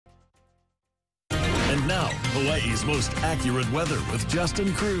And now, Hawaii's most accurate weather with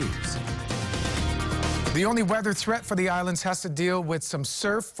Justin Cruz. The only weather threat for the islands has to deal with some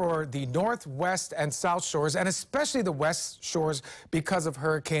surf for the north, west, and south shores, and especially the west shores because of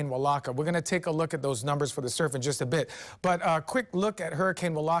Hurricane Walaka. We're going to take a look at those numbers for the surf in just a bit. But a quick look at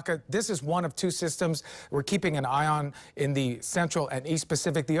Hurricane Walaka. This is one of two systems we're keeping an eye on in the central and east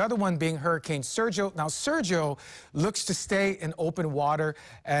Pacific. The other one being Hurricane Sergio. Now, Sergio looks to stay in open water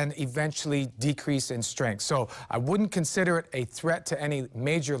and eventually decrease in strength. So I wouldn't consider it a threat to any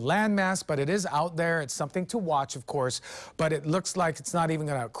major landmass, but it is out there. It's something to watch, of course, but it looks like it's not even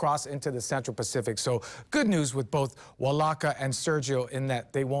going to cross into the Central Pacific. So good news with both Walaka and Sergio in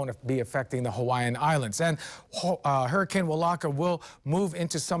that they won't be affecting the Hawaiian Islands. And Hurricane Walaka will move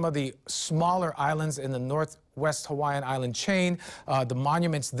into some of the smaller islands in the northwest Hawaiian island chain. The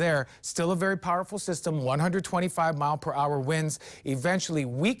monuments there, still a very powerful system, 125-mile-per-hour winds, eventually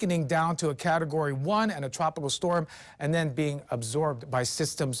weakening down to a Category 1 and a tropical storm, and then being absorbed by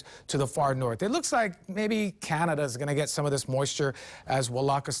systems to the far north. It looks like maybe Canada is going to get some of this moisture as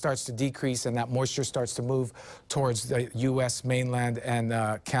Walaka starts to decrease and that moisture starts to move towards the U.S. mainland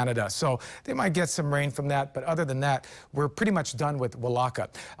and Canada. So they might get some rain from that, but other than that, we're pretty much done with Walaka.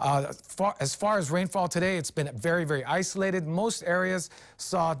 As far as rainfall today, it's been very, very isolated. Most areas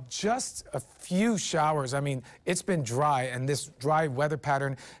saw just a few showers. I mean, it's been dry, and this dry weather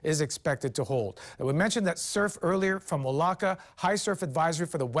pattern is expected to hold. We mentioned that surf earlier from Walaka. High surf advisory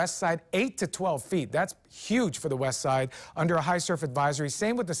for the west side, 8 to 12 feet. That's huge for the west side under a high surf advisory.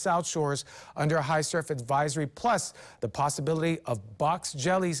 Same with the south shores under a high surf advisory, plus the possibility of box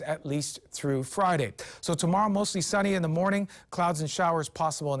jellies at least through Friday. So tomorrow, mostly sunny in the morning, clouds and showers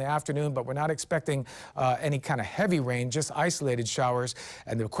possible in the afternoon, but we're not expecting any kind of heavy rain, just isolated showers.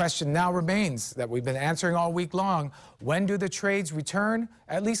 And the question now remains that we've been answering all week long: when do the trades return?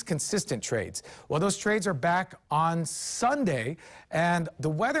 At least consistent trades. Well, those trades are back on Sunday, and the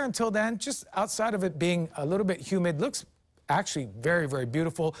weather until then, just outside of it being a little bit humid, looks actually very, very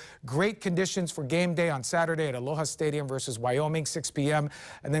beautiful. Great conditions for game day on Saturday at Aloha Stadium versus Wyoming, 6 p.m.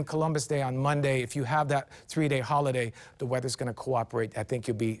 And then Columbus Day on Monday. If you have that three-day holiday, the weather's going to cooperate. I think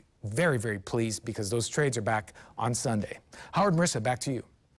you'll be very, very pleased because those trades are back on Sunday. Howard, Marissa, back to you.